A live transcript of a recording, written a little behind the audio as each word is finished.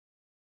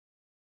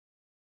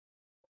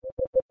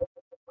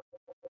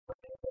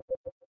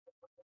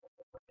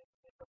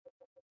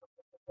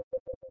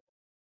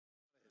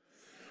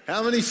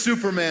How many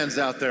Supermans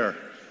out there?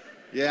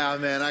 Yeah,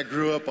 man, I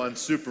grew up on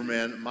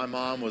Superman. My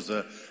mom was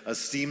a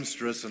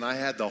seamstress, and I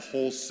had the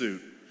whole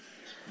suit.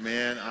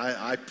 Man,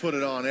 I put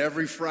it on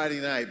every Friday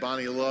night.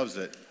 Bonnie loves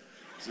it.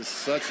 It's just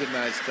such a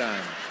nice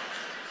time.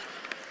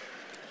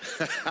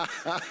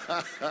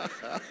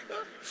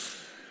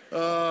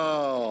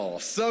 Oh,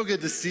 so good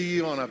to see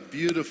you on a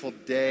beautiful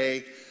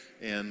day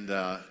in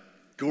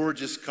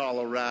gorgeous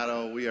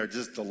Colorado. We are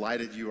just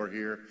delighted you are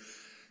here.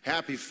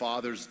 Happy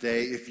Father's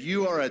Day. If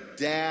you are a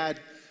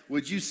dad,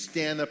 would you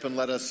stand up and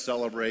let us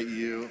celebrate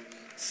you?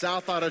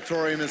 South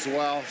Auditorium as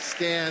well.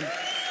 Stand.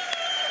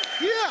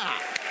 Yeah.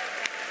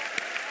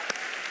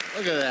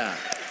 Look at that.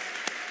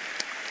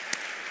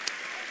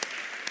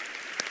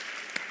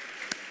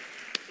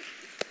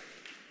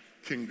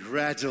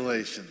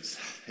 Congratulations.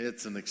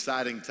 It's an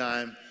exciting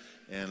time,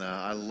 and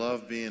I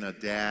love being a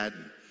dad.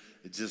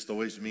 It just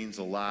always means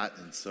a lot,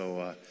 and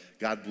so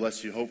God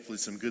bless you. Hopefully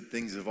some good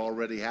things have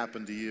already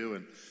happened to you,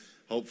 and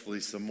hopefully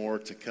some more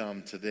to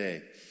come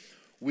today.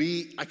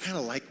 I kind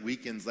of like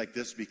weekends like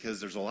this because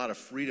there's a lot of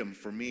freedom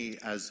for me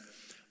as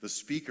the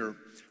speaker.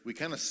 We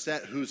kind of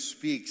set who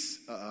speaks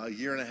a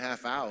year and a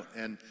half out,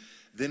 and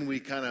then we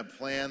kind of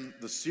plan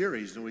the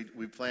series, and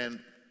we plan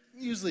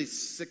usually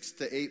 6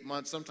 to 8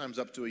 months, sometimes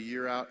up to a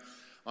year out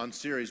on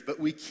series. But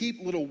we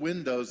keep little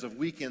windows of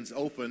weekends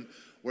open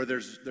where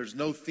there's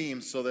no theme,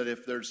 so that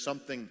if there's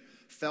something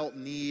felt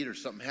need or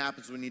something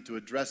happens, we need to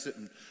address it,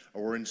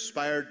 or we're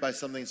inspired by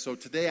something. So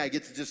today I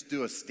get to just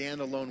do a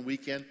standalone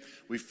weekend.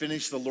 We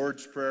finished the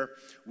Lord's Prayer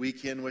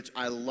weekend, which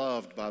I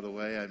loved, by the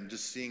way. I'm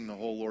just seeing the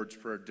whole Lord's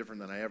Prayer different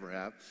than I ever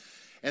have.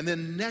 And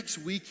then next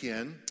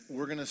weekend,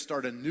 we're going to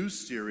start a new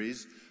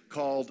series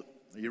called,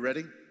 are you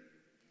ready?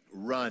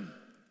 Run.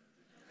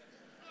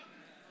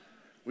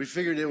 We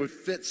figured it would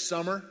fit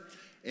summer,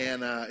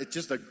 and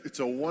it's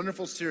a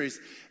wonderful series.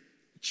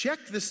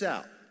 Check this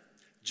out.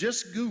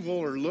 Just Google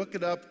or look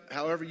it up,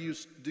 however you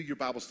do your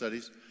Bible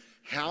studies,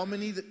 how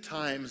many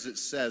times it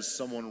says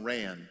someone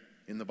ran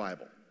in the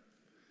Bible.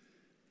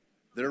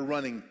 They're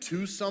running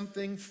to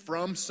something,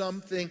 from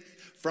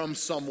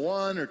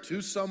someone, or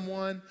to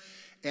someone,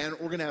 and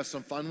we're going to have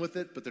some fun with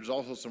it, but there's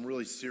also some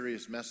really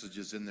serious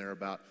messages in there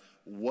about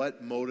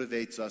what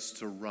motivates us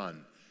to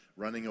run.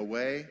 Running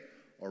away,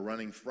 or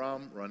running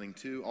from, running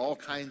to, all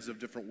kinds of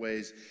different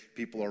ways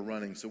people are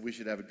running. So we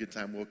should have a good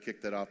time. We'll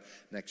kick that off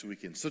next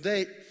weekend. So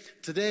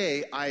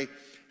today I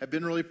have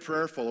been really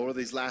prayerful over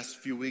these last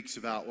few weeks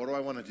about what do I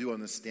want to do on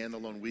this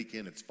standalone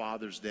weekend. It's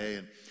Father's Day.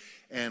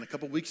 And a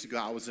couple weeks ago,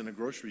 I was in a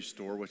grocery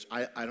store, which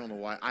I don't know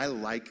why. I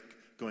like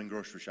going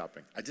grocery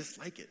shopping. I just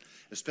like it,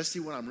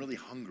 especially when I'm really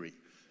hungry,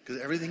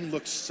 because everything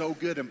looks so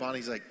good. And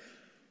Bonnie's like,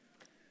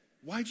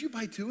 why'd you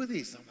buy 2 of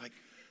these? I'm like,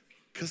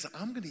 because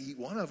I'm going to eat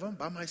one of them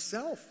by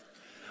myself.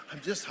 I'm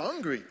just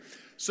hungry.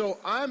 So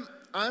I'm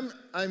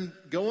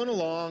going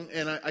along,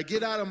 and I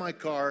get out of my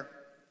car,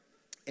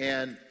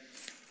 and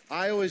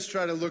I always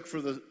try to look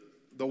for the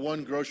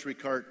one grocery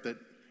cart that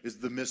is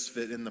the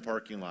misfit in the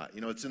parking lot.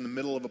 You know, it's in the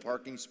middle of a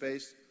parking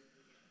space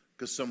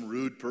because some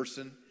rude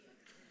person.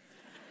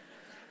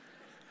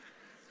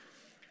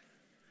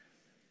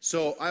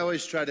 So I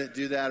always try to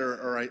do that,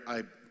 or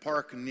I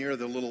park near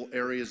the little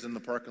areas in the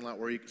parking lot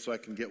so I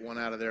can get one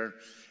out of there.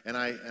 And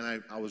I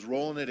was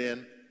rolling it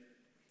in.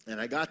 And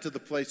I got to the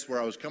place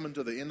where I was coming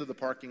to the end of the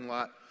parking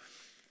lot.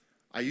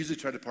 I usually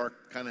try to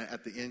park kind of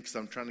at the end because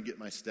I'm trying to get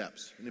my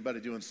steps. Anybody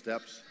doing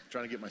steps? I'm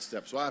trying to get my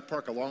steps. So I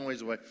park a long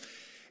ways away.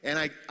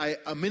 And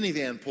a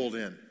minivan pulled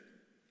in.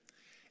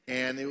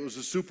 And it was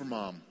a super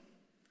mom.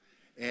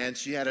 And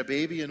she had a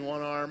baby in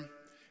one arm.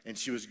 And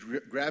she was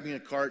grabbing a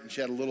cart. And she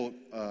had a little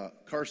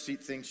car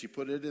seat thing. She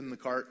put it in the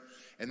cart.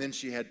 And then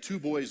she had 2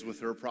 boys with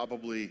her,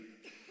 probably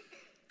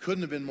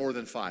couldn't have been more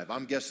than 5.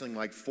 I'm guessing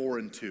like 4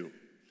 and 2.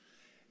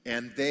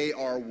 And they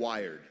are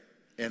wired.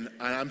 And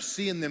I'm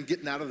seeing them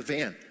getting out of the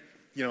van,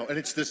 you know, and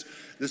it's this,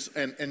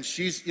 and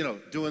she's, you know,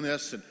 doing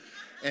this,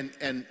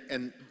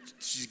 and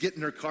she's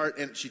getting her cart,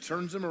 and she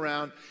turns them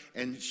around,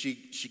 and she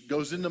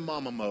goes into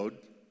mama mode,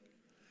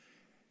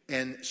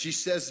 and she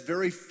says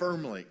very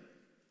firmly,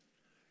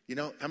 you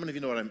know, how many of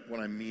you know what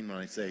I mean when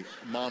I say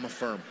mama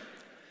firm?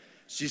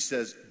 She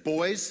says,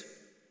 boys,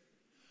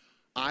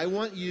 I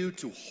want you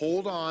to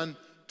hold on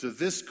to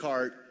this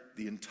cart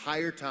the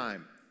entire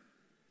time.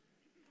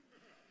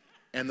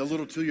 And the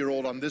little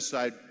 2-year-old on this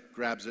side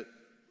grabs it.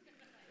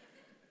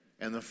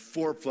 And the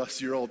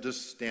 4+-year-old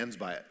just stands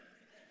by it.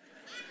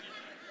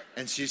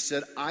 And she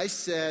said, I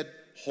said,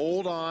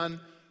 hold on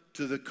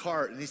to the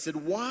cart. And he said,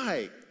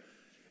 why?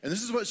 And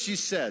this is what she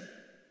said.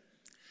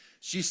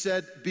 She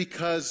said,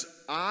 because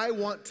I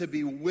want to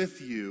be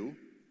with you,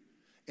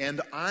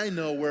 and I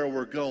know where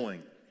we're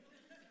going.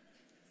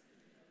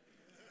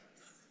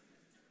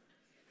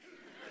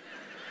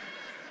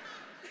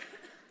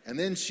 And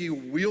then she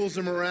wheels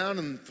him around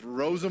and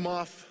throws him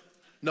off.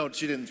 No,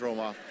 she didn't throw him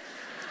off.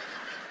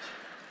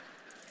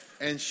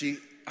 And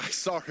I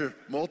saw her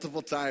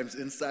multiple times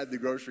inside the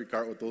grocery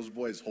cart with those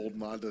boys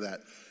holding on to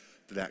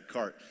that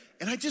cart.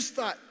 And I just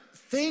thought,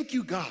 thank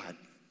you, God,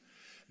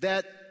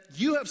 that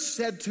you have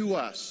said to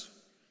us,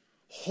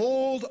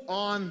 hold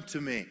on to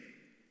me.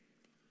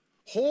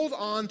 Hold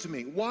on to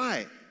me.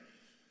 Why?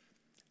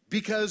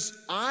 Because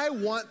I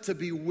want to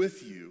be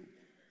with you,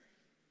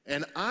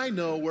 and I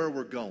know where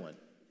we're going.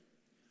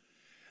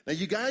 Now,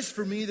 you guys,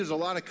 for me, there's a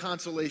lot of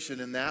consolation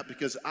in that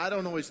because I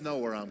don't always know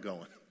where I'm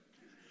going.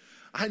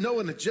 I know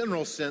in a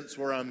general sense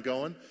where I'm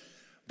going,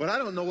 but I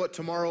don't know what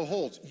tomorrow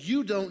holds.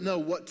 You don't know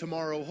what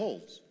tomorrow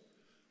holds.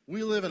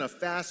 We live in a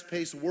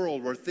fast-paced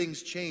world where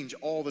things change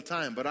all the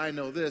time, but I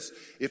know this: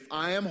 if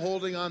I am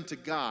holding on to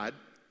God,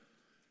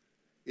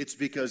 it's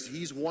because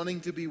He's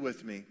wanting to be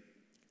with me,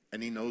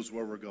 and He knows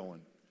where we're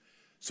going.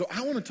 So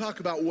I want to talk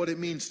about what it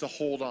means to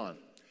hold on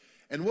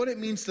and what it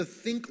means to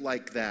think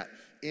like that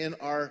in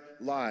our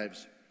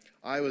lives.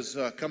 I was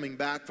coming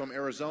back from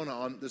Arizona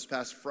on this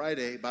past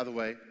Friday. By the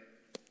way,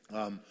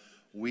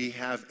 we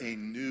have a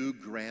new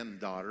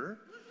granddaughter,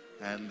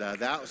 and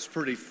that was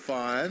pretty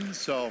fun.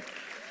 So,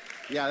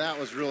 yeah, that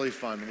was really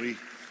fun.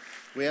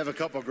 We have a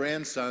couple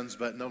grandsons,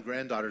 but no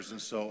granddaughters,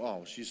 and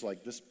so, she's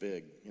like this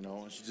big,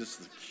 She's just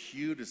the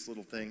cutest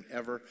little thing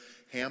ever,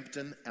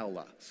 Hampton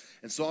Ella.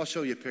 And so I'll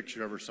show you a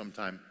picture of her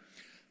sometime.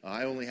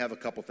 I only have a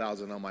couple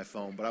thousand on my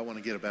phone, but I want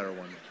to get a better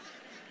one.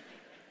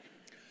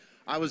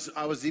 I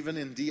was even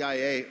in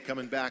DIA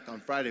coming back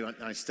on Friday, and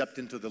I stepped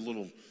into the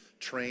little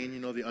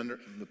train,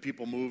 the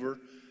people mover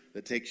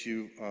that takes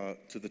you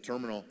to the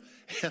terminal.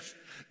 And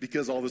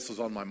because all this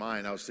was on my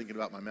mind, I was thinking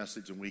about my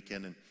message and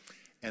weekend,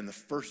 and the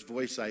first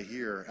voice I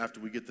hear after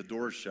we get the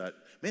doors shut,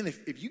 man,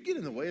 if you get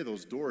in the way of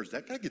those doors,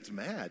 that guy gets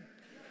mad.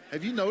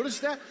 Have you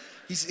noticed that?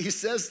 He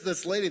says,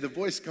 this lady, the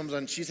voice comes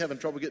on, she's having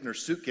trouble getting her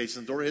suitcase,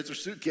 and the door hits her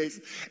suitcase,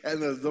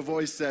 and the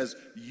voice says,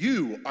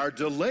 "You are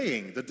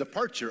delaying the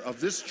departure of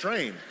this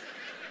train."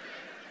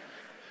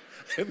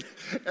 And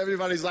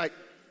everybody's like,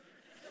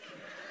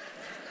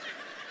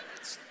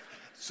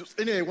 so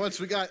anyway,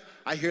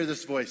 I hear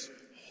this voice,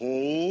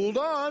 "Hold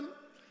on,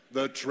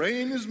 the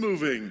train is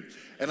moving."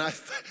 And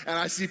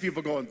I see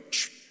people going,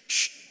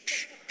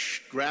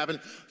 grabbing.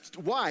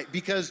 Why?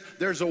 Because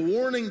there's a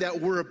warning that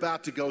we're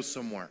about to go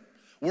somewhere.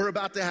 We're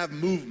about to have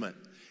movement.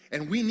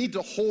 And we need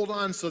to hold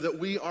on so that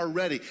we are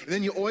ready. And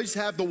then you always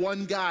have the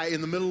one guy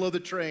in the middle of the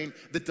train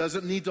that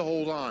doesn't need to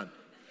hold on.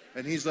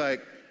 And he's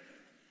like,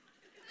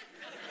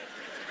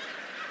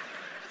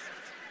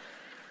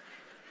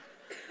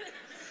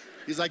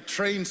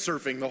 train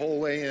surfing the whole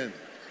way in.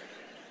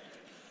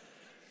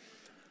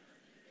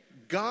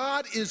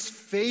 God is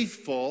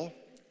faithful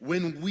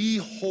when we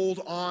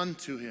hold on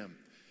to Him.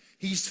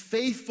 He's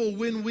faithful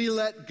when we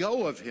let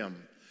go of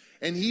Him,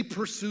 and He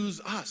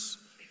pursues us.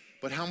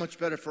 But how much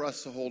better for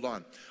us to hold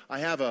on? I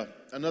have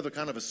another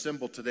kind of a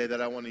symbol today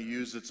that I want to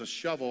use. It's a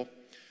shovel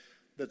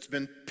that's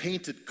been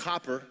painted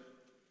copper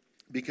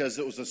because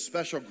it was a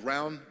special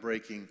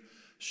groundbreaking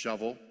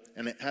shovel,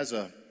 and it has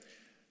I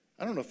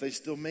don't know if they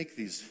still make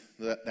these,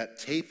 that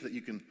tape that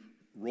you can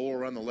roll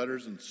around the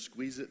letters and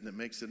squeeze it, and it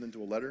makes it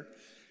into a letter,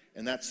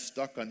 and that's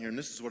stuck on here, and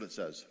this is what it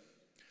says: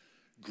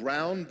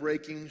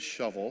 groundbreaking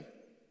shovel,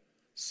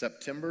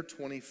 September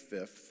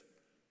 25th,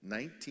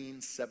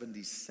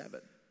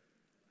 1977.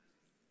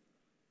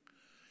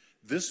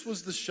 This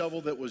was the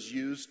shovel that was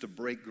used to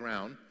break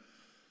ground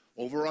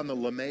over on the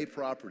LeMay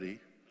property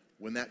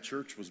when that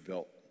church was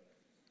built.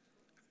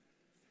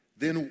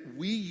 Then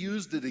we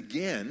used it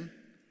again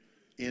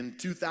in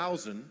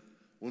 2000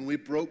 when we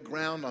broke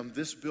ground on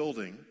this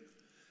building.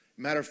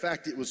 Matter of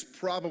fact, it was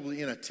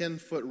probably in a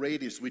 10-foot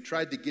radius. We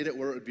tried to get it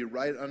where it would be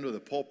right under the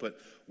pulpit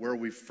where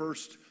we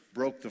first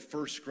broke the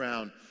first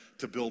ground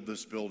to build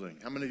this building.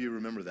 How many of you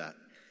remember that?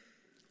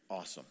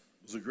 Awesome.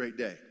 It was a great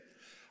day.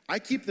 I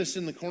keep this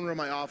in the corner of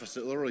my office.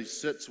 It literally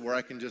sits where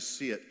I can just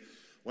see it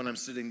when I'm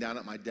sitting down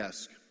at my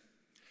desk.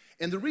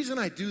 And the reason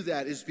I do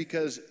that is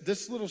because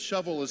this little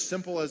shovel, as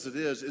simple as it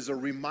is a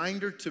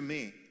reminder to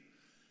me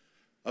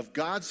of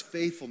God's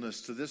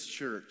faithfulness to this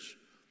church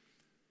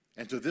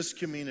and to this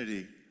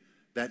community,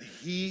 that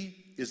He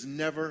is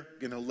never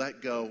going to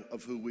let go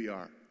of who we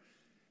are.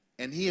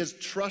 And He has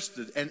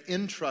trusted and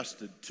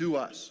entrusted to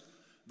us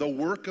the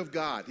work of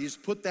God. He's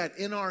put that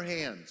in our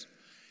hands.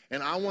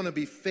 And I want to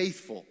be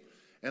faithful.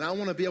 And I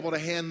want to be able to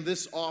hand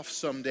this off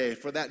someday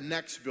for that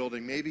next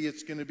building. Maybe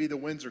it's going to be the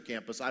Windsor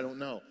campus. I don't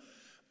know.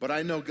 But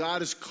I know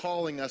God is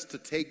calling us to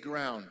take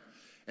ground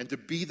and to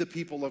be the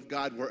people of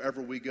God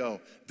wherever we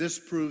go. This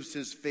proves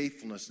His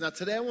faithfulness. Now,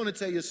 today I want to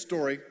tell you a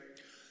story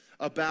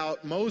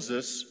about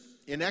Moses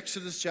in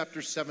Exodus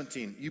chapter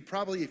 17. You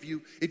probably, if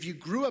you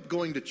grew up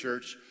going to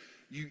church,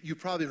 you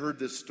probably heard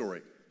this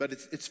story. But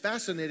it's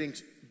fascinating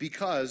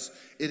because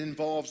it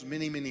involves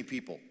many, many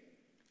people.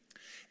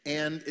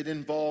 And it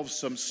involves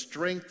some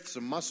strength,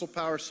 some muscle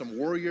power, some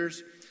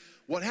warriors.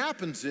 What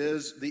happens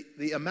is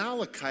the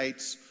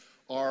Amalekites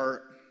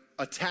are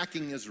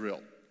attacking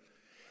Israel.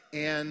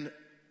 And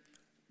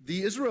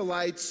the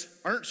Israelites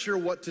aren't sure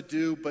what to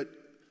do, but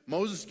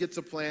Moses gets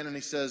a plan and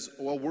he says,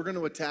 well, we're going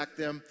to attack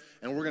them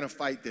and we're going to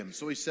fight them.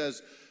 So he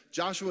says,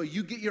 Joshua,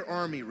 you get your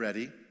army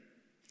ready,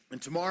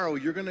 and tomorrow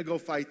you're going to go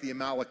fight the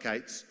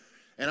Amalekites,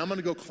 and I'm going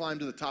to go climb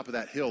to the top of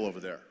that hill over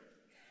there.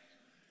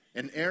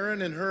 And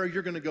Aaron and her,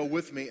 you're going to go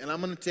with me, and I'm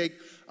going to take,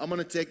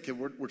 okay,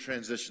 we're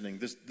transitioning.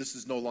 This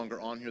is no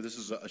longer on here. This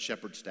is a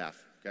shepherd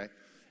staff, okay?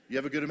 You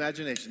have a good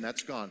imagination.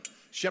 That's gone.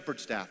 Shepherd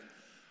staff.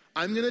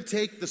 I'm going to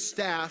take the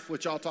staff,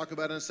 which I'll talk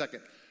about in a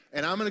second,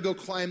 and I'm going to go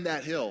climb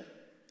that hill.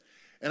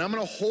 And I'm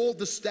going to hold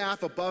the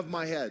staff above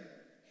my head.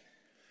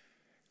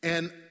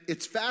 And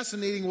it's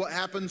fascinating what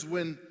happens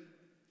when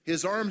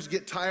his arms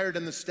get tired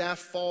and the staff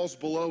falls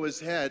below his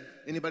head.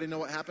 Anybody know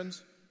what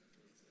happens?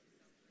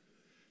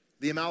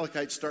 The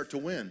Amalekites start to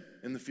win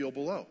in the field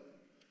below.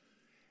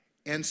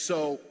 And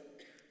so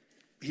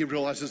he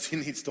realizes he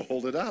needs to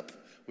hold it up,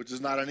 which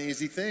is not an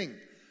easy thing.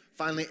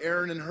 Finally,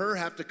 Aaron and Hur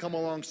have to come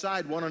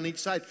alongside, one on each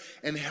side,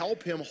 and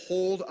help him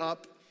hold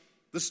up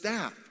the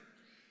staff.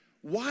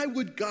 Why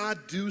would God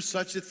do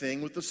such a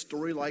thing with a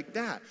story like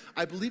that?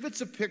 I believe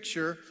it's a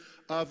picture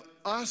of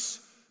us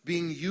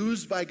being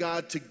used by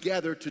God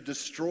together to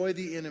destroy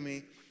the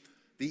enemy,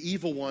 the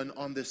evil one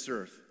on this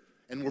earth.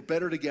 And we're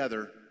better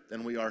together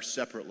than we are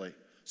separately.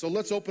 So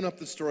let's open up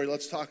the story.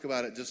 Let's talk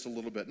about it just a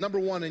little bit. Number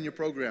one in your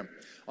program,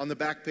 on the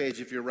back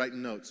page if you're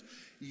writing notes,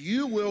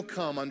 you will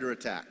come under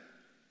attack.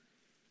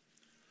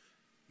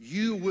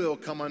 You will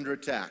come under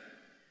attack.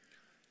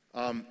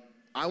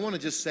 I want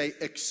to just say,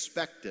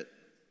 expect it.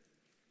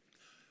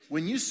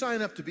 When you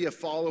sign up to be a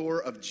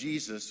follower of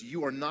Jesus,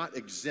 you are not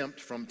exempt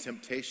from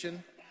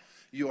temptation.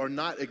 You are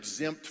not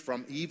exempt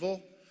from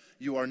evil.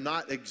 You are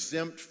not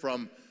exempt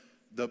from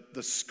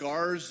the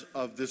scars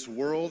of this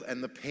world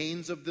and the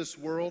pains of this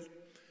world.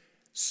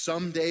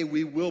 Someday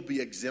we will be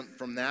exempt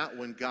from that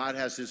when God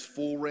has his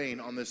full reign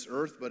on this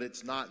earth, but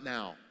it's not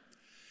now.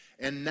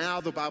 And now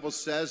the Bible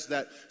says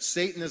that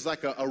Satan is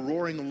like a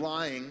roaring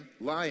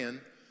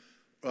lion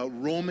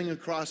roaming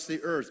across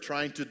the earth,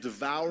 trying to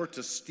devour,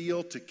 to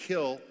steal, to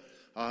kill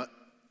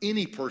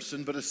any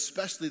person, but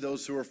especially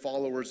those who are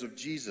followers of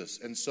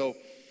Jesus. And so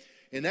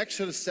in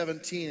Exodus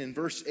 17, in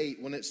verse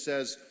 8, when it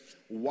says,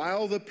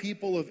 while the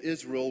people of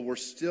Israel were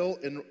still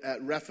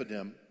at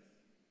Rephidim,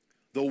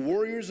 the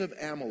warriors of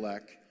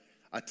Amalek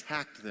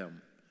attacked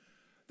them.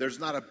 There's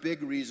not a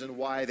big reason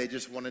why. They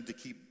just wanted to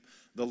keep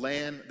the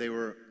land. They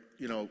were,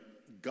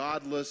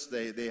 godless.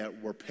 They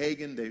were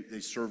pagan. They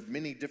served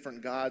many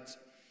different gods.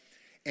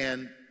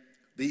 And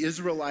the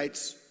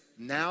Israelites,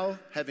 now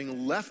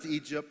having left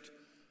Egypt,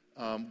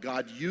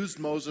 God used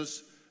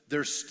Moses.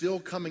 They're still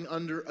coming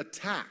under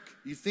attack.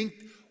 You think,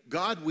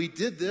 God, we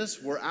did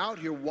this. We're out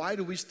here. Why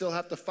do we still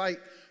have to fight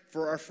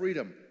for our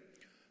freedom?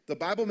 The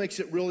Bible makes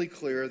it really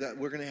clear that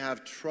we're going to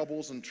have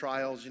troubles and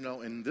trials.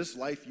 In this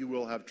life you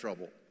will have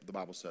trouble, the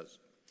Bible says.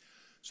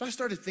 So I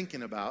started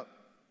thinking about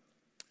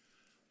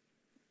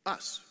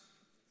us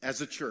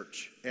as a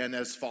church and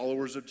as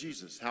followers of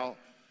Jesus.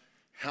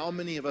 How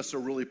many of us are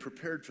really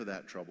prepared for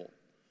that trouble?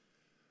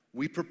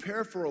 We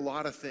prepare for a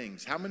lot of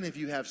things. How many of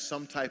you have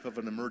some type of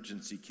an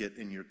emergency kit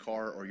in your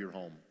car or your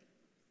home?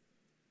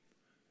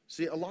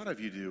 See, a lot of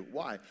you do.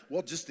 Why?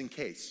 Well, just in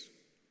case.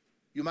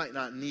 You might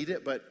not need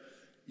it, but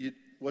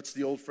what's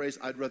the old phrase?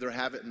 I'd rather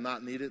have it and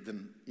not need it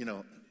than,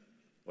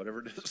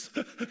 whatever it is.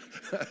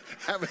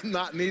 Have it and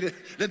not need it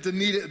than to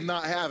need it and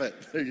not have it.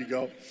 There you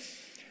go.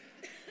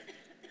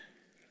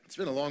 It's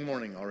been a long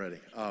morning already.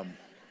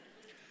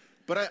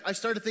 But I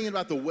started thinking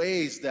about the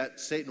ways that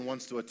Satan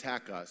wants to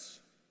attack us.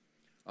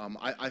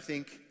 I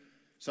think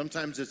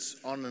sometimes it's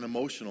on an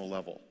emotional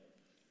level.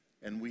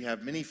 And we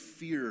have many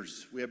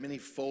fears, we have many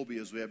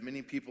phobias, we have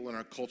many people in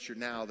our culture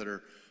now that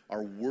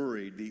are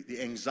worried.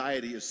 The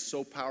anxiety is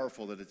so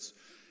powerful that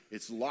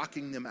it's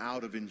locking them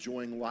out of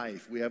enjoying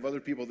life. We have other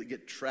people that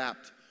get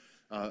trapped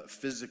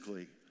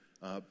physically,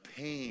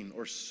 pain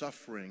or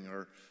suffering,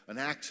 or an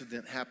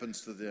accident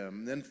happens to them.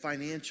 And then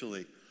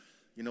financially,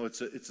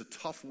 it's a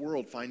tough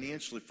world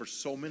financially for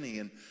so many,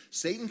 and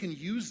Satan can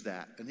use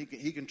that, and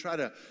he can try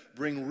to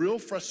bring real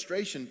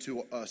frustration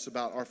to us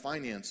about our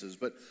finances.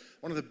 But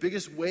one of the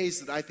biggest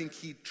ways that I think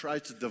he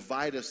tries to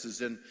divide us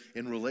is in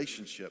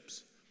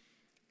relationships.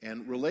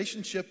 And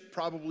relationship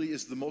probably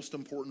is the most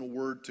important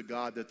word to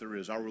God that there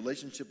is. Our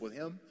relationship with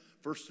him,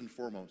 first and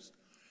foremost.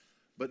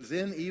 But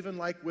then even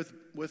like with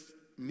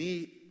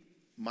me,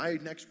 my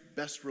next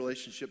best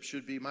relationship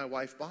should be my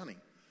wife, Bonnie.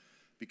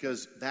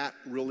 Because that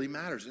really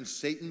matters. And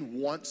Satan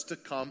wants to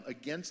come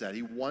against that.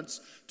 He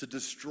wants to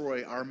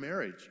destroy our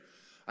marriage.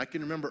 I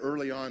can remember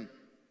early on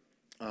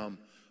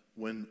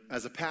when,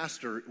 as a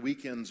pastor,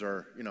 weekends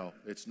are,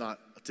 it's not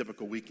a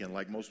typical weekend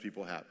like most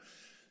people have.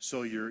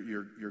 So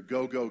you're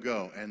go, go,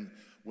 go. And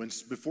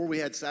before we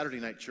had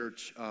Saturday night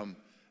church,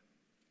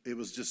 it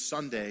was just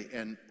Sunday,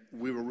 and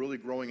we were really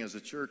growing as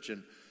a church,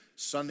 and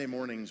Sunday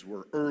mornings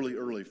were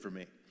early for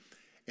me.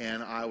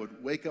 And I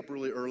would wake up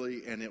really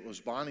early, and it was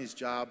Bonnie's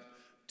job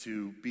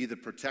to be the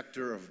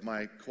protector of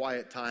my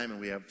quiet time,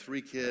 and we have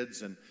 3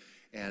 kids,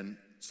 and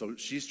so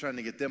she's trying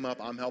to get them up.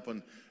 I'm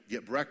helping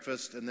get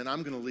breakfast, and then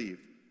I'm going to leave.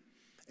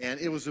 And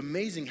it was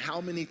amazing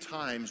how many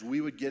times we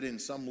would get in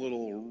some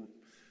little,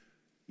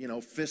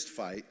 fist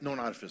fight. No,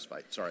 not a fist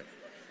fight. Sorry,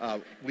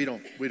 we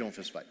don't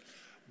fist fight,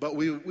 but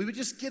we would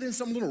just get in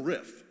some little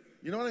riff.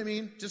 You know what I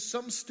mean? Just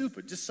something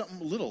stupid, just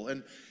something little,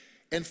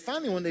 And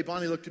finally, one day,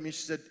 Bonnie looked at me and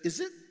she said, is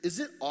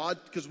it odd?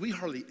 Because we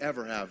hardly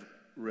ever have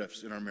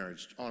rifts in our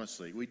marriage,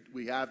 honestly.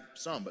 We have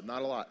some, but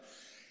not a lot.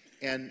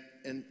 And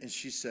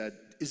she said,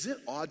 is it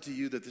odd to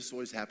you that this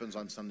always happens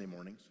on Sunday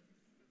mornings?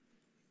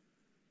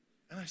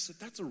 And I said,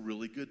 that's a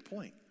really good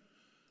point.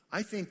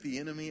 I think the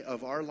enemy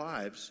of our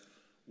lives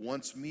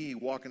wants me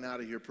walking out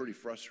of here pretty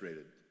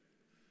frustrated.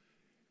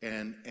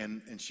 And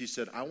she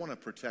said, I want to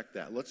protect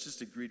that. Let's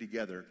just agree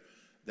together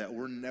that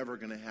we're never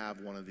going to have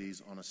one of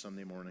these on a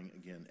Sunday morning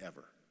again,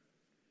 ever.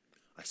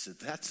 I said,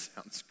 that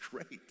sounds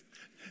great.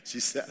 She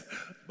said,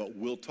 but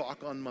we'll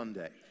talk on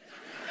Monday.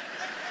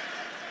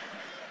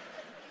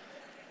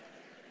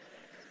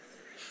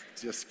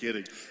 Just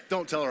kidding.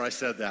 Don't tell her I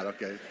said that,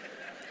 okay?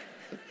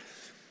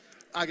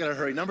 I got to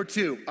hurry. Number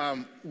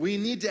 2, we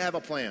need to have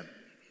a plan.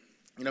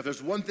 You know, if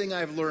there's one thing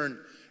I've learned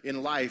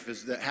in life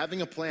is that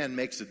having a plan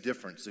makes a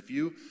difference. If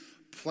you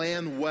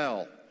plan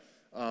well,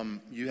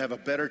 you have a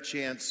better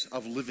chance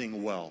of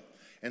living well.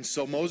 And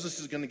so Moses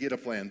is going to get a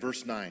plan.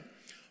 Verse 9.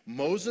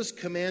 Moses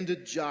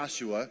commanded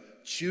Joshua,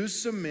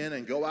 choose some men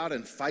and go out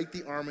and fight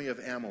the army of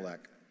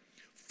Amalek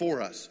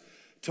for us.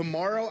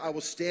 Tomorrow I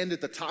will stand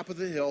at the top of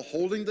the hill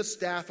holding the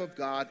staff of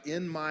God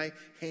in my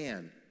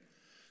hand.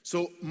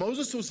 So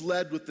Moses was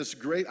led with this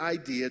great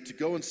idea to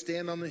go and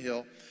stand on the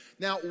hill.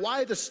 Now,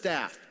 why the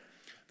staff?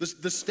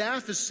 The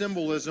staff is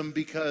symbolism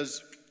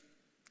because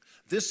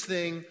this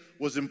thing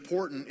was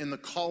important in the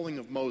calling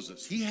of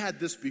Moses. He had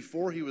this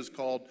before he was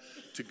called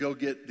to go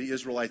get the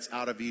Israelites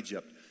out of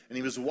Egypt. And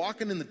he was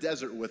walking in the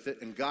desert with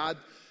it, and God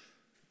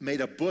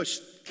made a bush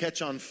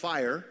catch on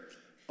fire,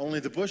 only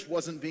the bush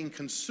wasn't being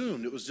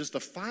consumed. It was just a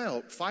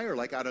fire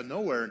like out of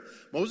nowhere. And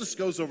Moses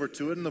goes over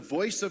to it, and the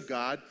voice of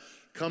God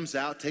comes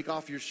out, take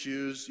off your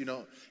shoes. You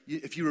know,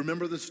 if you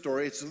remember the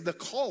story, it's the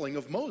calling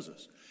of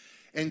Moses.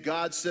 And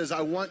God says,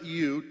 I want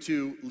you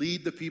to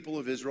lead the people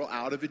of Israel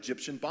out of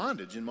Egyptian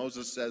bondage. And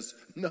Moses says,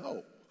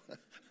 no. He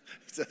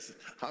says,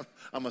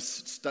 I'm a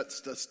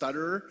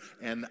stutterer,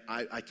 and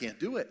I can't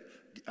do it.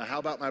 How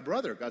about my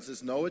brother? God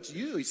says, no, it's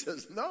you. He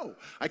says, no,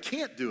 I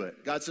can't do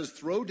it. God says,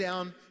 throw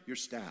down your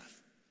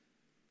staff.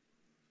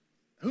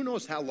 Who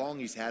knows how long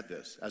he's had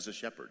this as a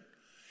shepherd?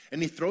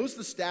 And he throws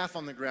the staff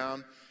on the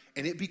ground,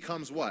 and it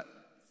becomes what?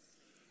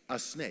 A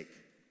snake.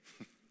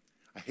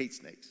 I hate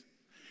snakes.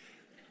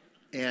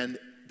 And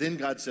then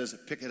God says,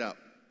 pick it up.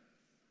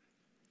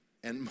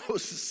 And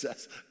Moses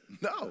says,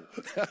 no.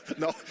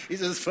 No, he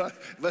says,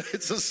 but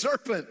it's a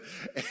serpent.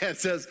 And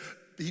says,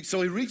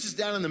 so he reaches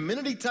down, and the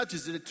minute he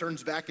touches it, it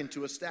turns back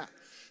into a staff.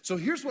 So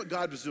here's what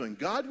God was doing.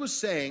 God was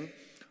saying,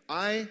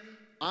 I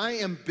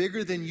am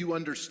bigger than you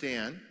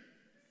understand,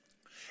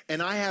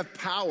 and I have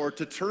power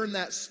to turn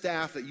that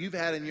staff that you've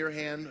had in your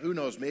hand, who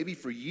knows, maybe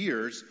for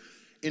years,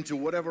 into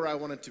whatever I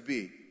want it to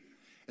be.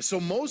 And so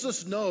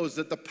Moses knows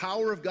that the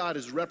power of God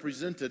is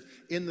represented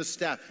in the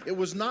staff. It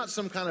was not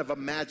some kind of a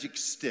magic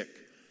stick.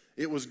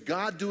 It was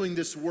God doing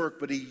this work,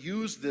 but he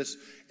used this,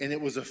 and it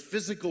was a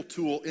physical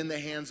tool in the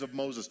hands of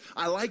Moses.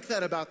 I like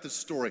that about this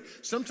story.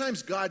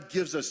 Sometimes God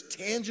gives us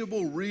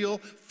tangible, real,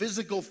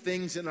 physical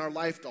things in our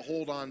life to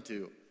hold on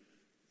to.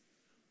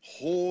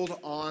 Hold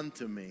on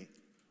to me.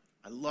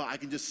 I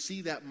can just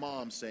see that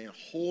mom saying,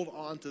 hold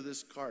on to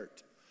this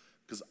cart,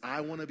 because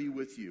I want to be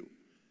with you,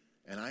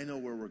 and I know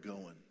where we're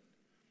going.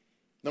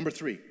 Number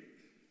 3,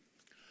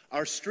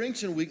 our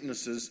strengths and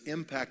weaknesses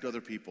impact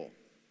other people.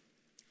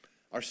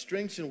 Our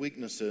strengths and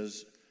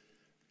weaknesses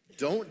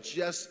don't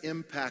just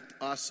impact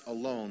us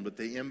alone, but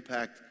they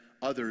impact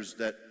others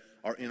that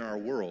are in our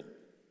world.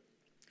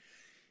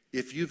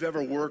 If you've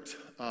ever worked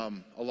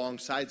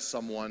alongside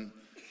someone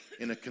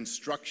in a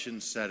construction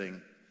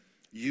setting,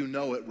 you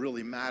know it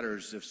really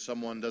matters if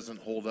someone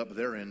doesn't hold up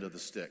their end of the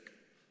stick,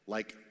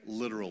 like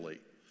literally.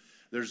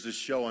 There's this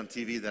show on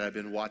TV that I've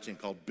been watching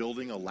called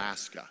Building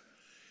Alaska.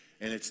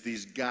 And it's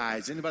these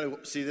guys. Anybody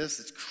see this?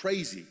 It's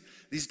crazy.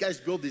 These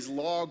guys build these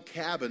log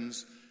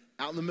cabins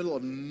out in the middle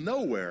of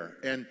nowhere.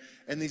 And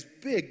these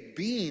big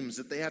beams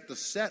that they have to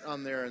set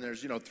on there. And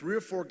there's, 3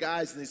 or 4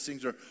 guys, and these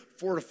things are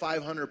 400 to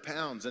 500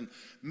 pounds. And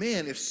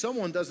man, if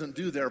someone doesn't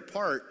do their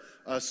part,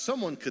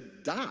 someone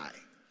could die.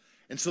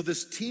 And so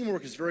this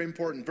teamwork is very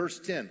important. Verse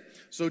 10.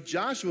 So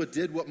Joshua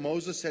did what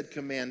Moses had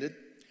commanded,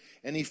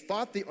 and he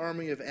fought the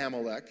army of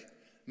Amalek.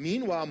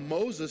 Meanwhile,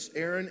 Moses,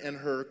 Aaron, and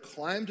Hur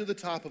climbed to the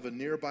top of a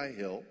nearby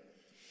hill.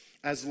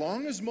 As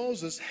long as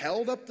Moses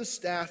held up the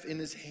staff in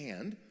his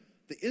hand,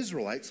 the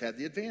Israelites had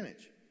the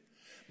advantage.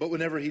 But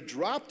whenever he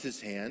dropped his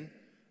hand,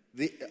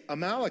 the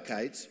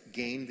Amalekites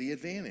gained the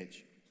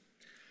advantage.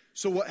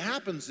 So what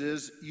happens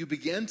is you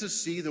begin to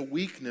see the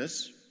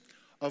weakness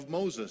of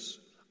Moses.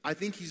 I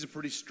think he's a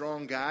pretty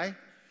strong guy,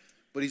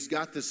 but he's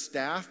got this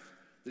staff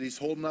that he's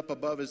holding up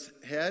above his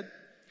head.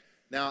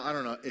 Now, I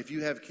don't know, if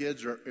you have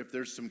kids or if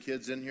there's some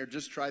kids in here,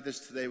 just try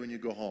this today when you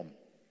go home.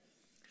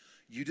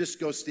 You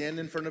just go stand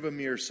in front of a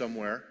mirror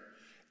somewhere,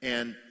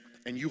 and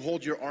you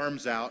hold your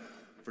arms out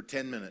for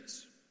 10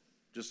 minutes,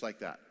 just like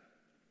that.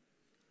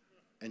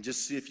 And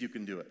just see if you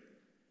can do it.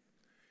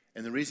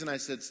 And the reason I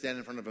said stand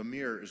in front of a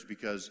mirror is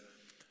because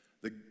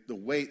the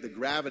weight, the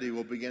gravity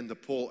will begin to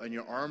pull, and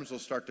your arms will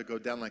start to go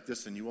down like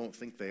this, and you won't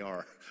think they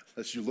are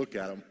unless you look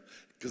at them,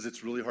 because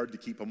it's really hard to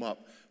keep them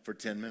up for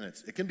 10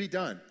 minutes. It can be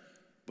done,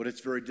 but it's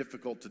very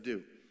difficult to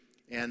do.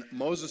 And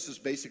Moses is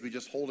basically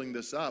just holding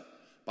this up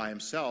by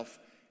himself,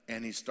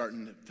 and he's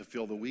starting to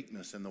feel the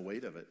weakness and the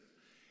weight of it.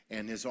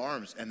 And his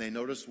arms, and they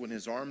notice when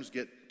his arms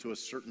get to a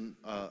certain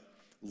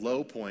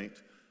low point,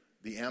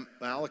 the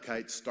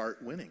Amalekites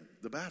start winning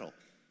the battle.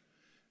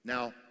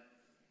 Now,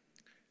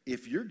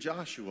 if you're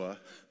Joshua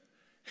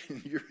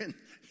and you're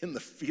in the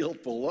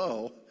field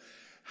below,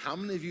 how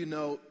many of you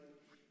know,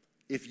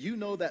 if you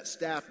know that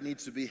staff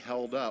needs to be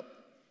held up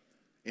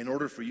in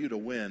order for you to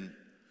win,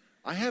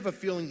 I have a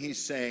feeling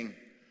he's saying,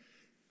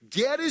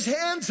 get his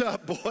hands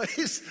up,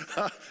 boys.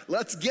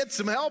 Let's get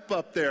some help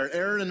up there.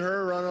 Aaron and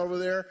Hur run over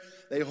there.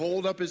 They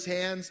hold up his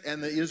hands,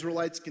 and the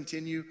Israelites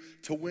continue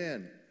to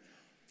win.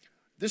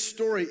 This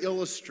story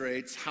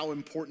illustrates how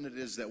important it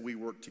is that we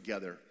work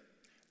together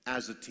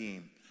as a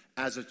team,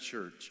 as a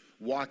church,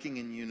 walking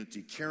in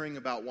unity, caring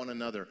about one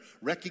another,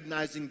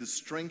 recognizing the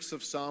strengths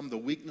of some, the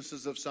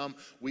weaknesses of some.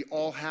 We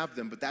all have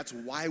them, but that's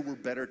why we're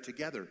better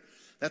together.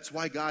 That's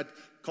why God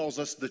calls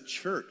us the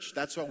church.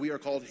 That's why we are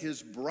called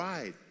his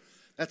bride.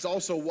 That's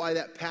also why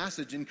that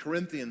passage in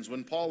Corinthians,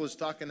 when Paul was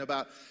talking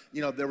about,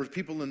 there were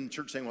people in the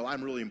church saying, well,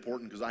 I'm really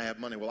important because I have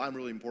money. Well, I'm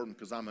really important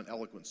because I'm an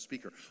eloquent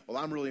speaker. Well,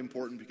 I'm really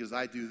important because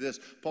I do this.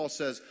 Paul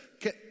says,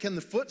 can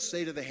the foot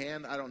say to the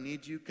hand, I don't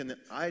need you? Can the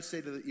eye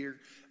say to the ear?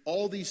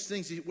 All these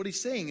things. What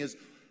he's saying is,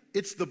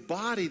 it's the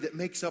body that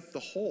makes up the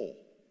whole.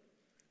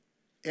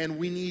 And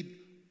we need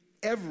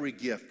every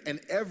gift and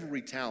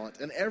every talent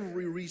and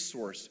every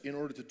resource in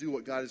order to do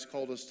what God has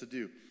called us to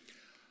do.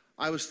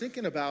 I was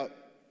thinking about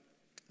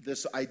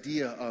this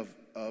idea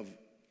of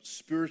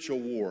spiritual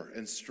war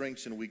and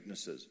strengths and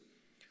weaknesses.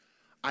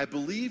 I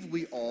believe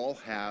we all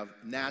have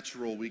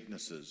natural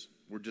weaknesses.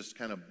 We're just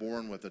kind of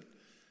born with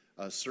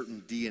a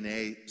certain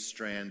DNA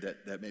strand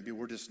that maybe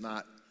we're just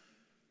not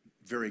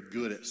very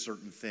good at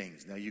certain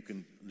things. Now you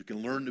can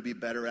learn to be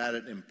better at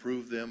it and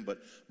improve them, but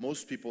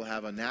most people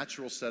have a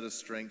natural set of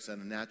strengths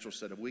and a natural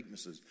set of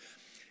weaknesses.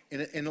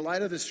 In the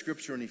light of this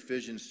scripture in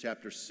Ephesians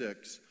chapter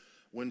 6,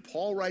 when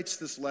Paul writes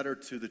this letter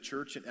to the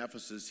church in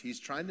Ephesus, he's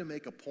trying to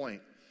make a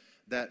point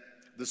that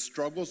the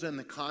struggles and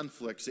the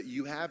conflicts that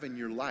you have in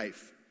your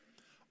life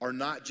are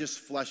not just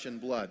flesh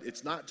and blood.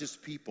 It's not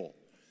just people.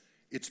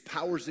 It's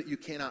powers that you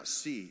cannot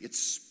see.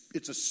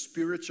 It's a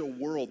spiritual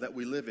world that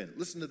we live in.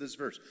 Listen to this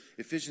verse,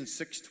 Ephesians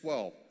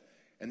 6:12.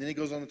 And then he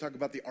goes on to talk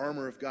about the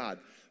armor of God.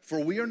 For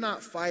we are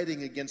not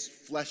fighting against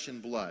flesh and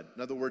blood.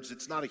 In other words,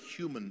 it's not a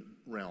human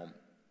realm.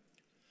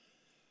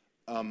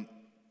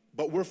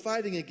 But we're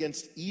fighting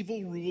against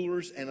evil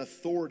rulers and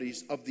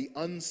authorities of the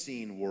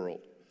unseen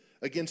world,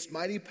 against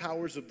mighty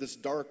powers of this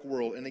dark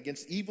world, and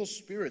against evil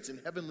spirits in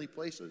heavenly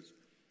places.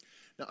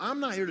 Now, I'm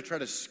not here to try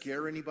to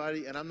scare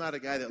anybody, and I'm not a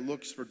guy that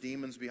looks for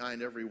demons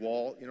behind every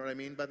wall. You know what I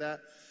mean by that?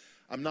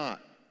 I'm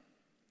not.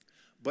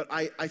 But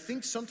I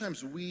think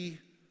sometimes we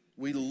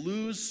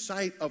lose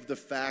sight of the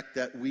fact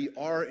that we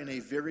are in a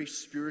very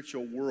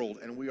spiritual world,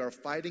 and we are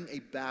fighting a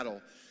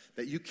battle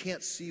that you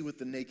can't see with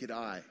the naked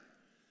eye.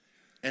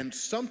 And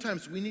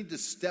sometimes we need to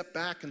step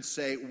back and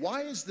say,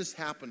 why is this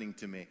happening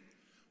to me?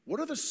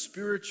 What's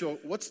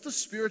the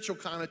spiritual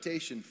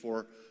connotation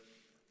for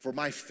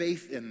my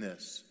faith in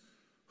this?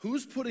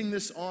 Who's putting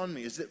this on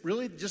me? Is it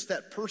really just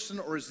that person,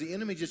 or is the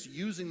enemy just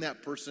using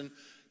that person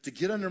to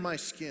get under my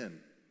skin?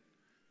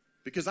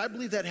 Because I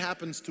believe that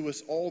happens to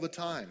us all the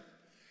time.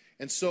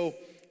 And so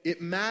it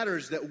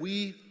matters that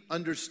we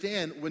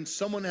understand when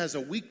someone has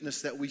a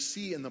weakness that we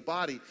see in the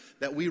body,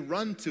 that we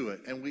run to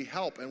it and we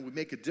help and we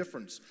make a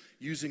difference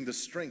using the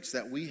strengths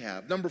that we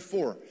have. Number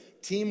 4,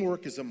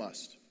 teamwork is a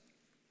must.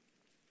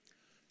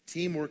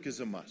 Teamwork is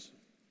a must.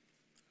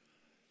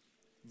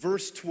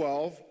 Verse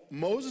 12,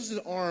 Moses'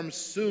 arms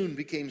soon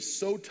became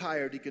so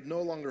tired he could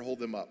no longer hold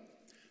them up.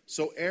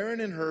 So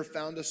Aaron and Hur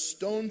found a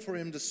stone for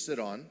him to sit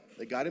on.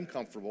 They got him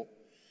comfortable.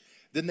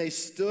 Then they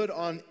stood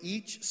on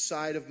each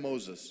side of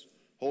Moses,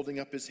 holding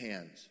up his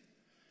hands.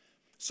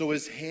 So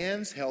his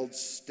hands held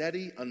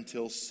steady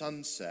until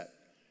sunset.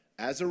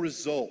 As a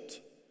result,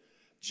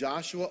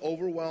 Joshua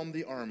overwhelmed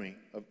the army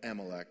of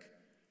Amalek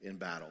in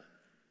battle.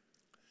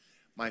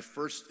 My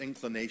first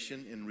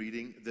inclination in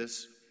reading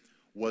this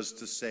was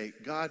to say,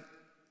 God,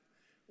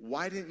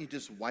 why didn't you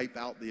just wipe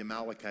out the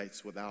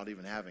Amalekites without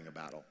even having a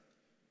battle?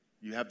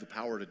 You have the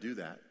power to do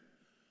that.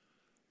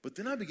 But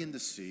then I begin to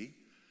see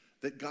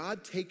that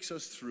God takes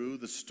us through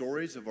the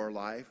stories of our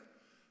life,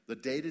 the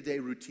day-to-day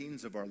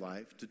routines of our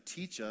life, to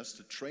teach us,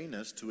 to train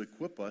us, to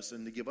equip us,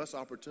 and to give us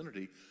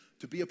opportunity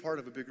to be a part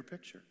of a bigger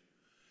picture.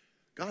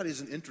 God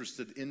isn't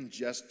interested in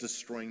just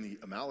destroying the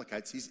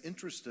Amalekites. He's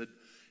interested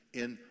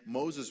in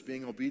Moses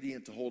being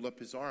obedient to hold up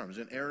his arms,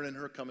 and Aaron and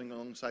Hur coming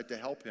alongside to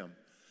help him.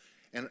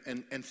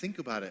 And think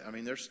about it. I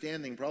mean, they're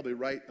standing probably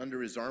right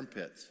under his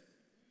armpits.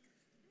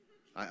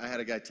 I had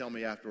a guy tell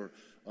me after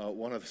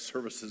one of the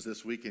services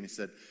this weekend, he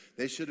said,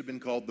 they should have been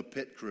called the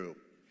pit crew.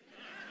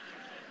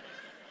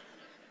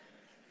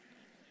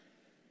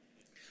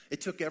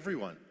 It took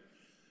everyone.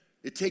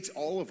 It takes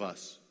all of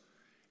us.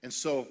 And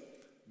so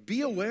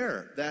be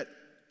aware that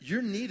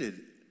you're needed.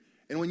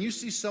 And when you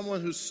see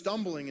someone who's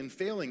stumbling and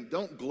failing,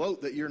 don't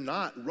gloat that you're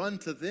not. Run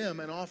to them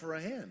and offer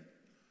a hand.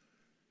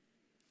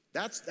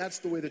 That's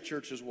the way the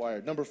church is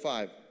wired. Number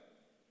 5,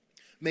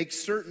 make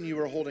certain you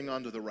are holding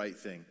on to the right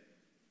thing.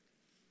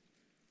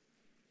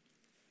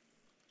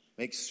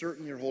 Make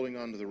certain you're holding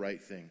on to the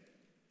right thing.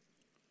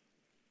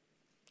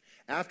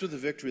 After the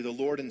victory, the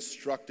Lord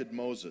instructed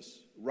Moses,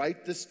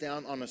 write this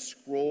down on a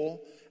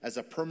scroll as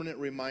a permanent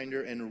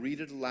reminder and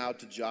read it aloud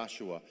to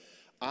Joshua.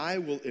 I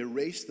will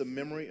erase the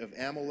memory of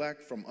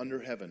Amalek from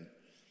under heaven.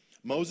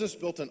 Moses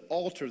built an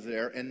altar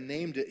there and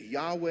named it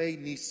Yahweh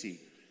Nissi,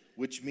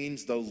 which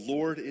means the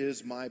Lord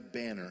is my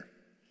banner.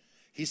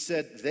 He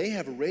said, they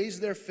have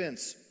raised their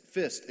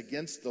fist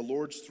against the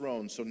Lord's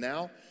throne. So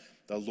now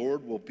the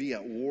Lord will be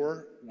at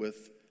war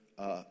with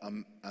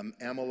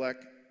Amalek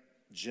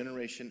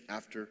generation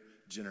after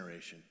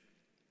generation.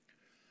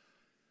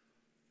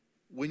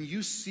 When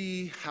you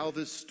see how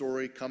this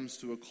story comes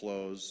to a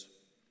close,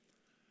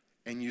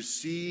 and you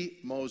see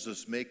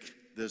Moses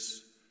make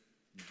this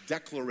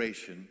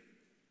declaration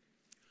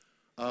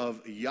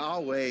of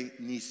Yahweh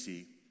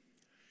Nissi,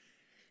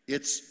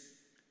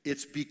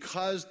 it's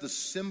because the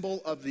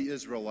symbol of the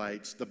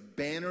Israelites, the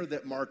banner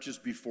that marches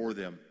before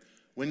them.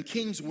 When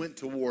kings went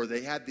to war,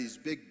 they had these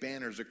big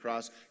banners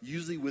across,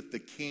 usually with the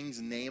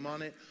king's name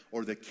on it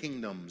or the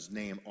kingdom's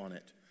name on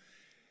it.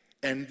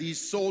 And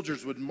these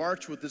soldiers would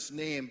march with this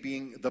name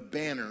being the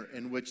banner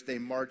in which they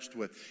marched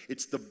with.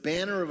 It's the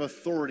banner of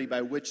authority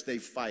by which they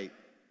fight.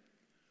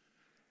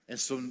 And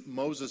so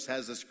Moses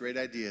has this great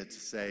idea to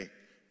say,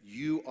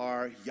 you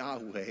are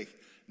Yahweh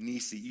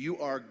Nissi. You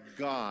are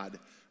God,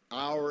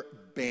 our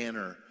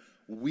banner.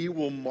 We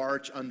will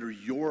march under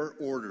your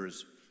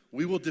orders.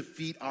 We will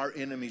defeat our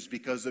enemies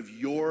because of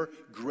your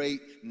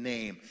great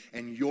name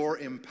and your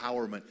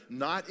empowerment,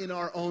 not in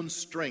our own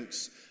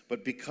strengths,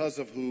 but because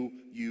of who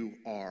you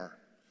are.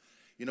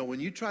 You know, when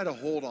you try to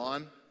hold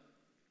on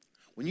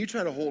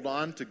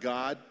to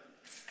God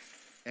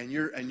and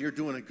you're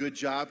doing a good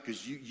job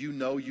because you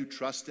know you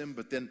trust him,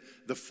 but then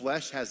the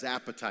flesh has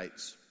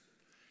appetites.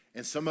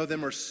 And some of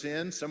them are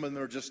sin, some of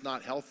them are just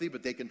not healthy,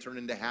 but they can turn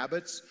into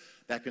habits.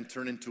 That can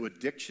turn into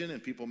addiction,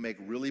 and people make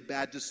really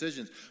bad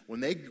decisions. When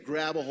they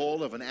grab a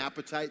hold of an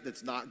appetite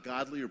that's not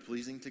godly or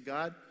pleasing to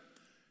God,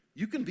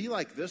 you can be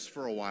like this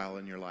for a while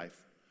in your life.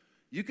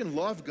 You can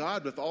love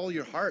God with all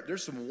your heart.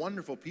 There's some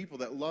wonderful people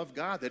that love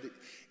God that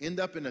end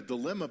up in a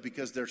dilemma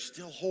because they're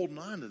still holding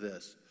on to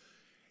this.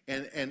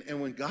 And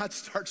when God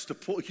starts to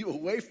pull you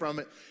away from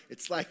it,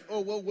 it's like,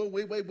 oh, whoa,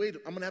 wait,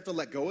 I'm going to have to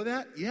let go of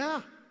that?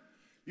 Yeah,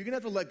 you're going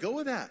to have to let go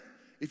of that.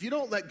 If you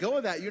don't let go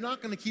of that, you're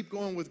not going to keep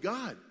going with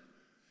God.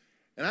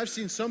 And I've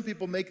seen some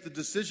people make the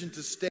decision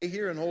to stay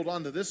here and hold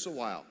on to this a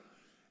while.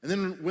 And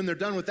then when they're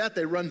done with that,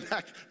 they run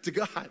back to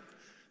God.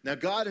 Now,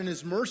 God in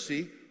his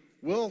mercy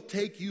will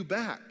take you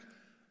back.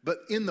 But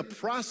in the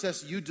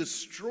process, you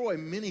destroy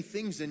many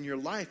things in your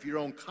life, your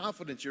own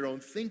confidence, your own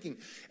thinking.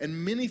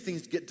 And many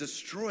things get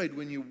destroyed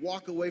when you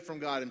walk away from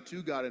God and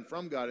to God and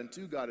from God and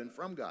to God and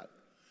from God.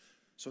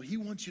 So he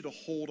wants you to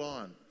hold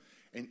on.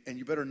 And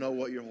you better know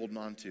what you're holding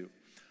on to.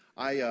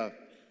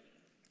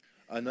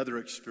 Another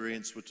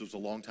experience, which was a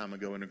long time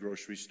ago in a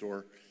grocery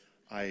store,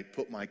 I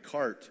put my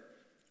cart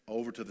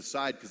over to the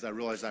side because I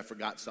realized I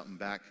forgot something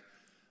back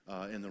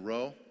in the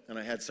row, and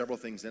I had several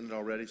things in it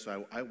already.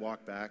 So I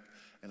walk back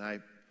and I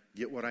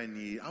get what I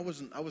need. I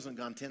wasn't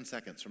gone 10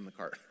 seconds from the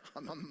cart.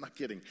 I'm not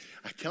kidding.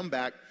 I come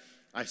back,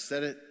 I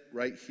set it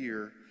right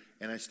here,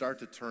 and I start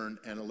to turn,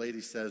 and a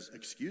lady says,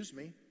 "Excuse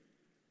me."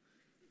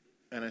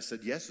 And I said,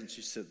 "Yes." And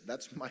she said,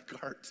 "That's my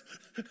cart."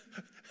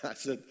 I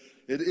said,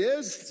 "It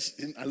is?"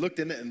 And I looked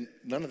in it, and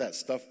none of that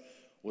stuff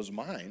was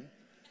mine.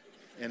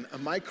 And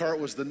my cart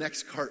was the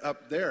next cart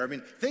up there. I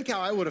mean, think how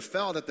I would have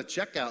felt at the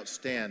checkout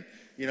stand,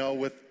 you know,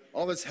 with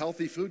all this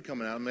healthy food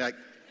coming out. I'm like,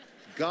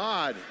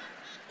 God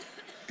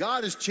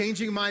is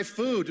changing my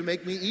food to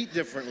make me eat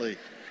differently.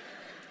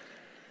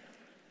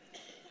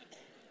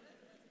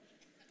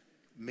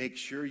 Make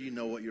sure you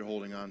know what you're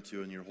holding on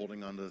to, and you're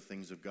holding on to the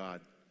things of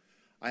God.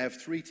 I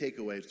have 3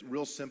 takeaways,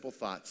 real simple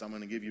thoughts I'm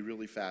going to give you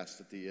really fast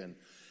at the end.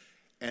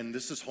 And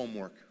this is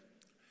homework.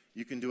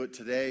 You can do it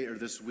today or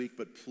this week,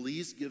 but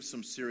please give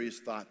some serious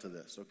thought to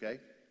this, okay?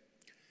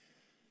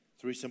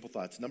 3 simple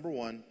thoughts. Number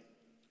 1,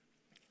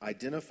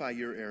 identify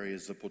your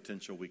areas of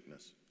potential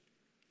weakness.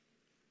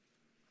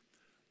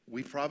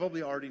 We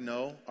probably already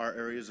know our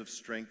areas of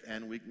strength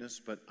and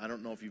weakness, but I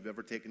don't know if you've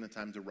ever taken the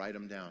time to write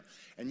them down.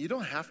 And you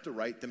don't have to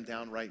write them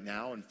down right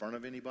now in front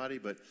of anybody,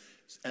 but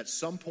at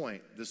some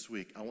point this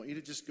week, I want you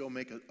to just go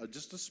make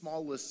just a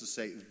small list to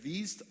say,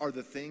 these are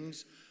the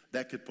things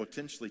that could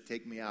potentially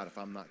take me out if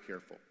I'm not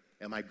careful.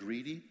 Am I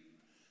greedy?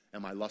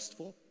 Am I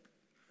lustful?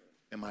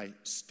 Am I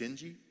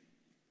stingy?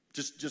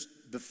 Just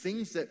the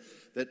things that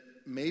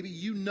maybe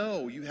you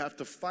know you have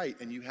to fight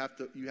and you have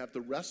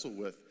to wrestle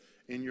with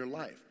in your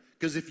life.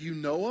 Because if you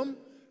know them,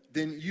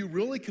 then you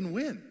really can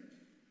win.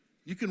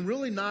 You can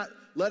really not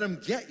let them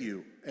get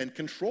you and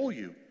control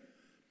you.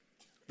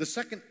 The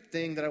second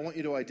thing that I want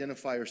you to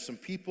identify are some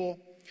people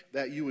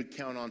that you would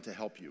count on to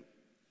help you.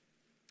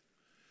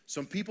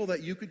 Some people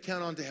that you could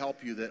count on to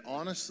help you that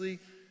honestly,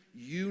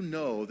 you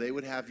know they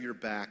would have your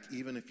back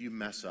even if you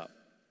mess up.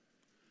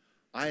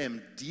 I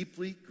am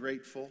deeply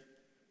grateful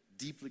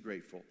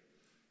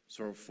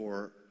so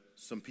for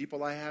some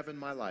people I have in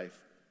my life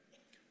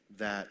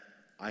that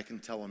I can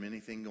tell them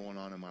anything going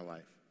on in my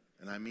life.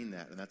 And I mean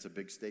that, and that's a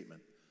big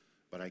statement.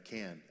 But I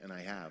can, and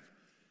I have.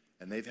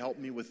 And they've helped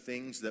me with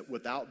things that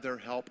without their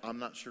help, I'm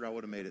not sure I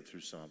would have made it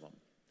through some of them.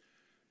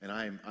 And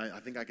I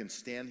think I can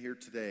stand here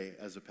today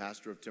as a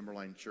pastor of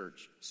Timberline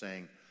Church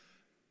saying,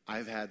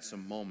 I've had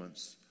some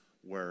moments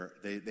where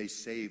they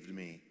saved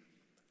me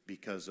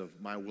because of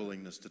my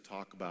willingness to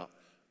talk about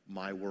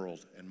my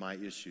world and my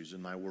issues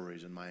and my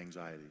worries and my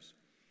anxieties.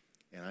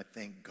 And I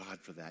thank God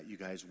for that. You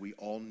guys, we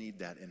all need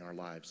that in our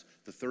lives.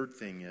 The third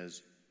thing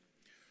is,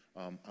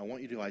 I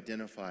want you to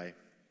identify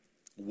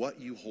what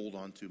you hold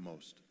on to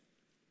most.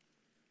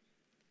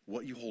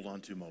 What you hold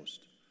on to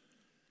most.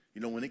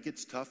 You know, when it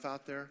gets tough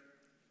out there,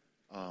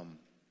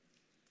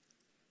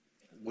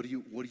 what do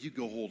you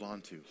go hold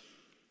on to?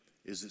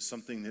 Is it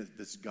something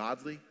that's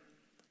godly,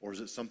 or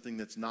is it something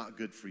that's not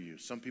good for you?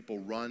 Some people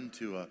run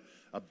to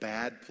a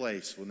bad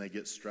place when they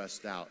get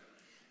stressed out.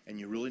 And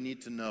you really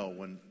need to know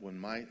when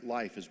my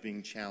life is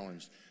being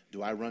challenged,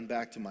 do I run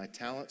back to my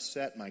talent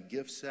set, my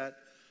gift set?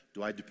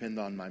 Do I depend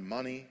on my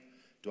money?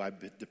 Do I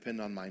depend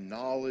on my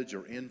knowledge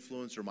or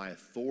influence or my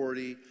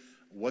authority?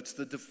 What's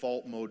the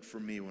default mode for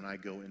me when I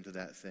go into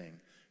that thing?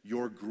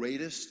 Your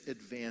greatest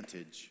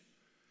advantage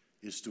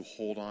is to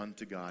hold on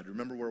to God.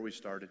 Remember where we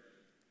started?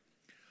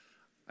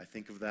 I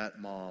think of that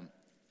mom.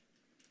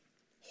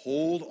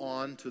 Hold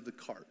on to the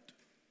cart.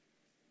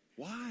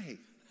 Why?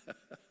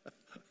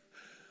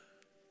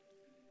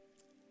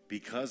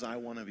 Because I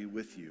want to be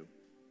with you,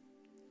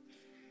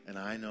 and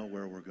I know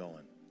where we're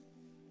going.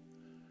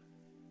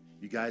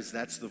 You guys,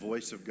 that's the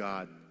voice of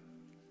God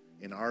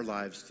in our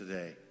lives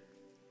today.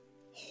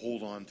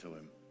 Hold on to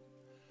him,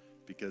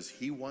 because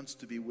he wants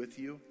to be with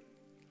you,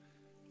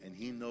 and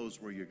he knows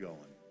where you're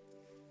going.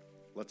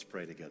 Let's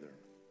pray together.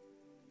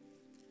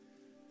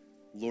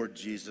 Lord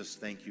Jesus,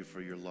 thank you for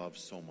your love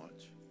so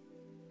much.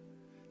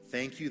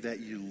 Thank you that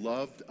you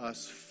loved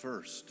us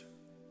first.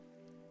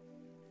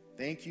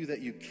 Thank you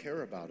that you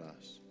care about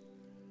us.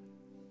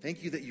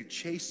 Thank you that you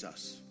chase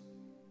us.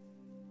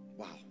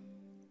 Wow.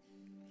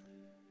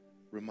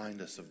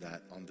 Remind us of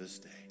that on this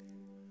day.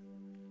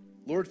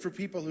 Lord, for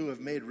people who have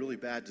made really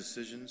bad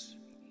decisions,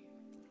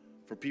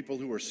 for people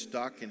who are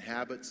stuck in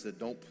habits that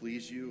don't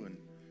please you, and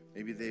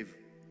maybe they've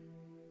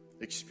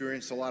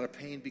experienced a lot of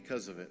pain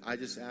because of it, I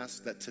just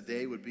ask that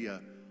today would be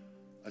a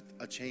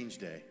change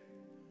day.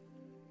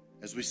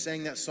 As we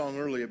sang that song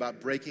earlier about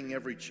breaking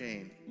every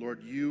chain,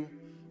 Lord, you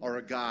are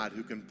a God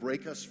who can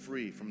break us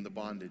free from the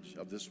bondage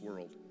of this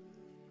world.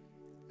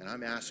 And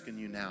I'm asking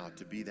you now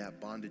to be that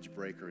bondage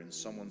breaker in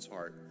someone's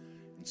heart,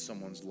 in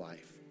someone's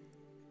life.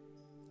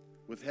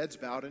 With heads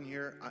bowed in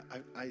here,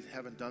 I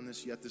haven't done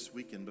this yet this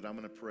weekend, but I'm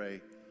going to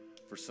pray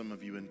for some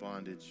of you in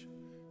bondage.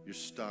 You're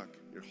stuck,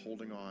 you're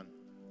holding on,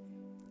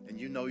 and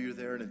you know you're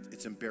there, and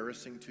it's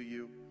embarrassing to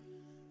you.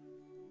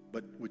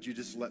 But would you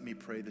just let me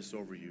pray this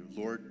over you?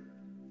 Lord,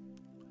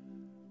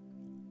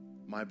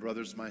 my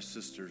brothers, my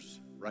sisters,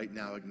 right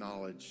now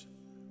acknowledge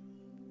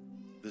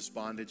this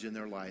bondage in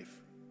their life.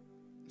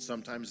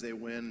 Sometimes they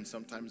win and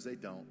sometimes they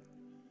don't.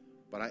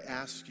 But I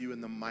ask you in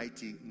the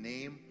mighty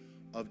name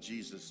of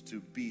Jesus to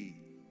be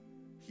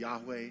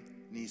Yahweh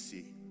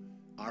Nisi,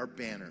 our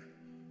banner,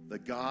 the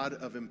God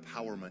of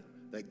empowerment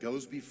that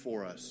goes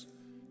before us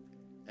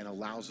and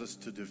allows us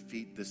to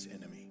defeat this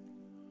enemy.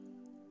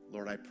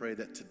 Lord, I pray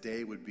that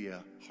today would be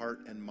a heart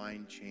and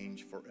mind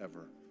change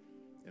forever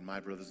in my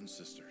brothers and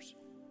sisters.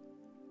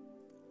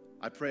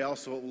 I pray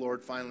also,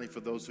 Lord, finally, for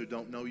those who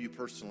don't know you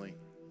personally,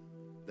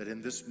 that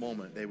in this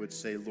moment they would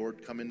say,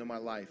 Lord, come into my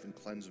life and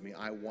cleanse me.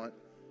 I want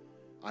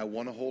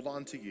to hold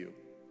on to you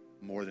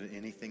more than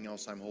anything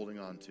else I'm holding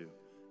on to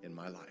in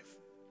my life.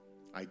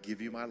 I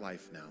give you my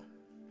life now,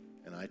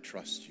 and I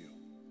trust you.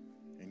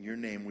 In your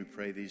name we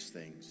pray these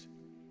things.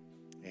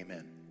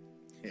 Amen.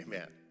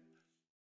 Amen.